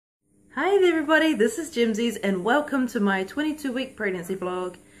Hi there everybody, this is Jimsies and welcome to my 22-week pregnancy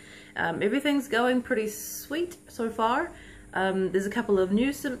vlog. Everything's going pretty sweet so far. There's a couple of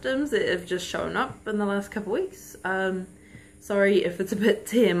new symptoms that have just shown up in the last couple weeks. Sorry if it's a bit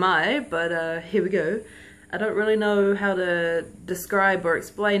TMI, but here we go. I don't really know how to describe or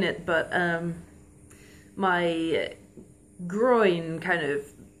explain it, but my groin kind of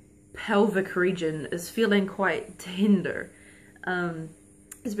pelvic region is feeling quite tender.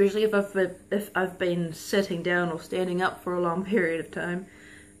 Especially if I've been sitting down or standing up for a long period of time.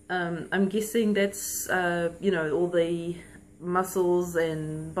 I'm guessing that's, you know, all the muscles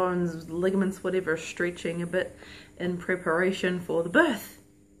and bones, ligaments, whatever, stretching a bit in preparation for the birth.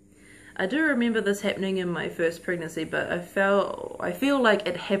 I do remember this happening in my first pregnancy, but I feel like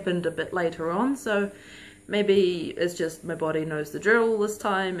it happened a bit later on, so maybe it's just my body knows the drill this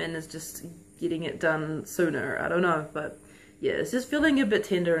time and is just getting it done sooner. I don't know, but yeah, it's just feeling a bit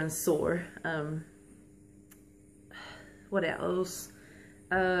tender and sore. What else?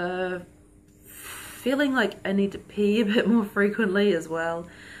 Feeling like I need to pee a bit more frequently as well.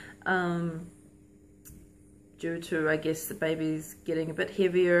 Due to, I guess, the baby's getting a bit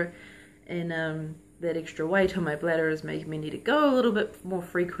heavier, and that extra weight on my bladder is making me need to go a little bit more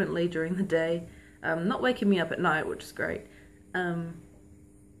frequently during the day. Not waking me up at night, which is great.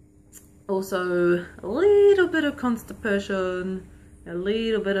 Also, a little bit of constipation, a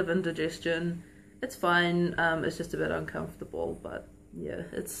little bit of indigestion. It's fine, it's just a bit uncomfortable, but yeah,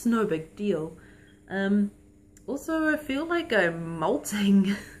 it's no big deal. Also, I feel like I'm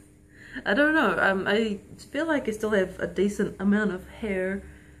molting. I don't know, I feel like I still have a decent amount of hair,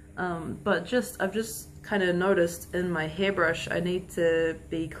 but I've just kind of noticed in my hairbrush I need to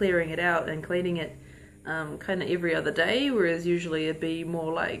be clearing it out and cleaning it kind of every other day, whereas usually it'd be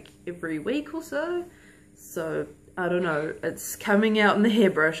more like every week or so. So I don't know, it's coming out in the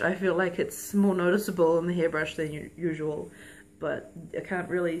hairbrush. I feel like it's more noticeable in the hairbrush than usual, but I can't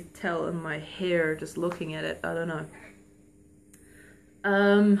really tell in my hair just looking at it. I don't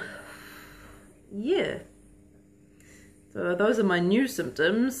know. Yeah, so those are my new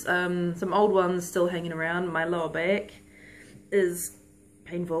symptoms. Some old ones still hanging around. My lower back is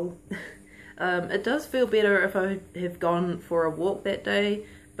painful. It does feel better if I have gone for a walk that day,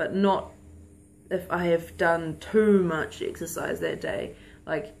 but not if I have done too much exercise that day.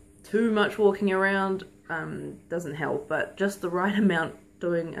 Like, too much walking around doesn't help, but just the right amount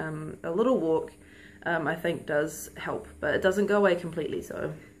doing a little walk I think does help, but it doesn't go away completely,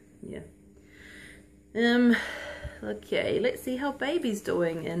 so yeah. Okay, let's see how baby's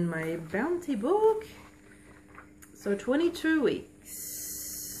doing in my bounty book. So 22 weeks.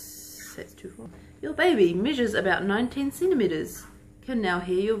 That's too far. Your baby measures about 19 centimeters. Can now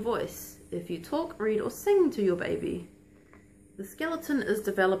hear your voice if you talk, read or sing to your baby. The skeleton is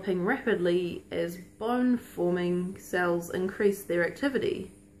developing rapidly as bone forming cells increase their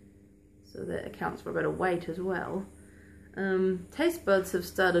activity. So that accounts for a bit of weight as well. Taste buds have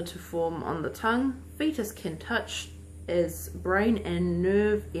started to form on the tongue. Fetus can touch as brain and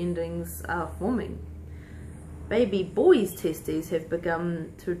nerve endings are forming. Baby boy's testes have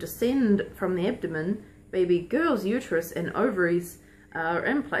begun to descend from the abdomen. Baby girl's uterus and ovaries are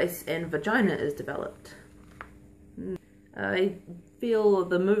in place and vagina is developed. I feel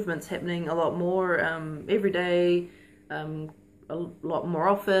the movement's happening a lot more every day, a lot more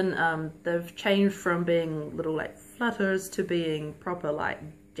often. They've changed from being little like flutters to being proper like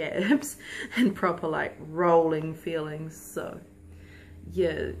jabs and proper like rolling feelings. So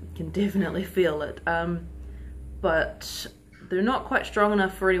yeah, you can definitely feel it. But they're not quite strong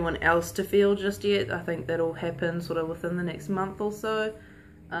enough for anyone else to feel just yet. I think that'll happen sort of within the next month or so.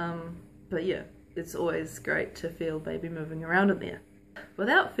 But yeah, it's always great to feel baby moving around in there.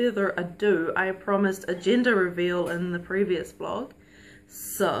 Without further ado, I promised a gender reveal in the previous vlog.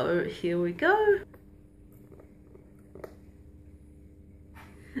 So here we go.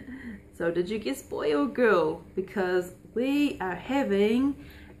 So did you guess boy or girl? Because we are having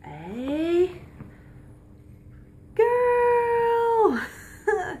a girl!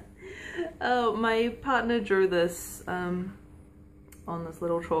 Oh, my partner drew this on this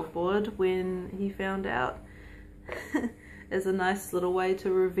little chalkboard when he found out. As a nice little way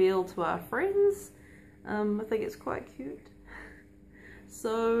to reveal to our friends. I think it's quite cute.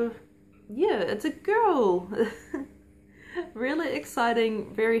 So yeah, it's a girl. Really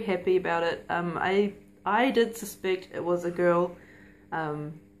exciting, very happy about it. I did suspect it was a girl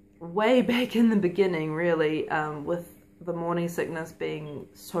way back in the beginning, really, with the morning sickness being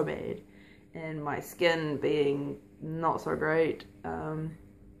so bad and my skin being not so great, and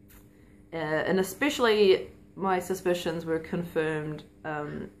especially my suspicions were confirmed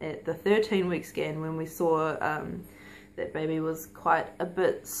at the 13-week scan when we saw that baby was quite a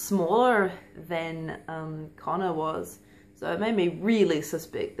bit smaller than Connor was. So it made me really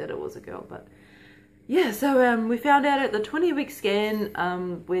suspect that it was a girl. But yeah, so we found out at the 20-week scan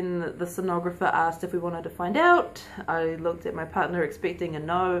when the sonographer asked if we wanted to find out. I looked at my partner expecting a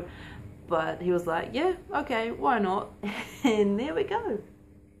no, but he was like, yeah, okay, why not? And there we go.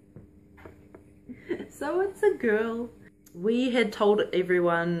 So it's a girl. We had told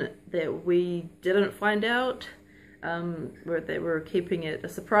everyone that we didn't find out, that we were keeping it a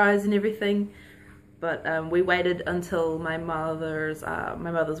surprise and everything, but we waited until my mother's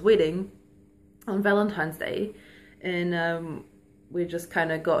wedding on Valentine's Day, and we just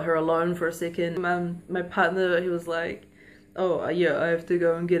kind of got her alone for a second. My partner, he was like, oh yeah, I have to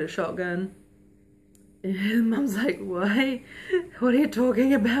go and get a shotgun. And Mum's like, why? What are you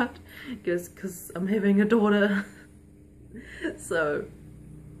talking about? He goes, because I'm having a daughter. So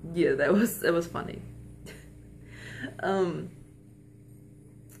yeah, it was funny.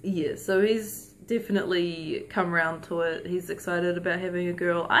 Yeah, so he's definitely come around to it. He's excited about having a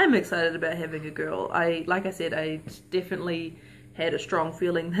girl. I'm excited about having a girl. Like I said, I definitely had a strong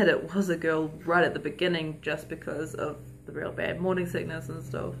feeling that it was a girl right at the beginning, just because of the real bad morning sickness and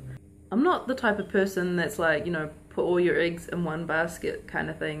stuff. I'm not the type of person that's like, you know, put all your eggs in one basket kind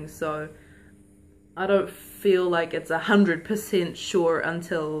of thing, so I don't feel like it's 100% sure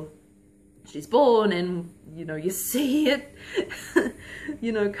until she's born and, you know, you see it,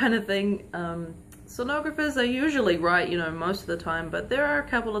 you know, kind of thing. Sonographers are usually right, you know, most of the time, but there are a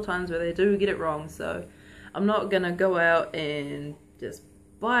couple of times where they do get it wrong, so I'm not gonna go out and just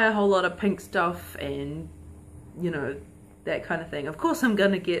buy a whole lot of pink stuff and, you know, that kind of thing. Of course I'm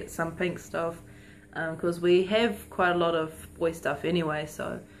gonna get some pink stuff, because we have quite a lot of boy stuff anyway,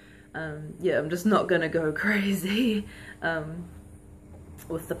 so yeah, I'm just not gonna go crazy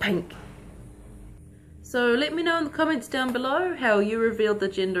with the pink. So let me know in the comments down below how you revealed the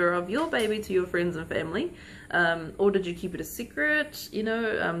gender of your baby to your friends and family, or did you keep it a secret? You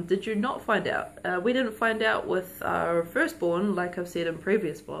know, did you not find out? We didn't find out with our firstborn, like I've said in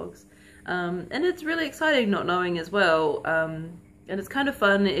previous vlogs, and it's really exciting not knowing as well, and it's kind of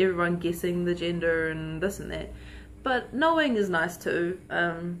fun, everyone guessing the gender and this and that, but knowing is nice too.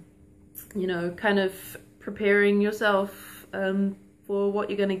 You know, kind of preparing yourself for what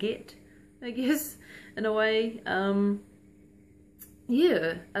you're gonna get, I guess, in a way.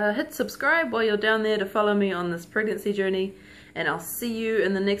 Yeah, hit subscribe while you're down there to follow me on this pregnancy journey, and I'll see you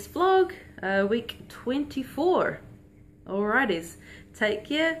in the next vlog, week 24. Alrighties, take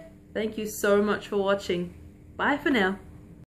care, thank you so much for watching, bye for now.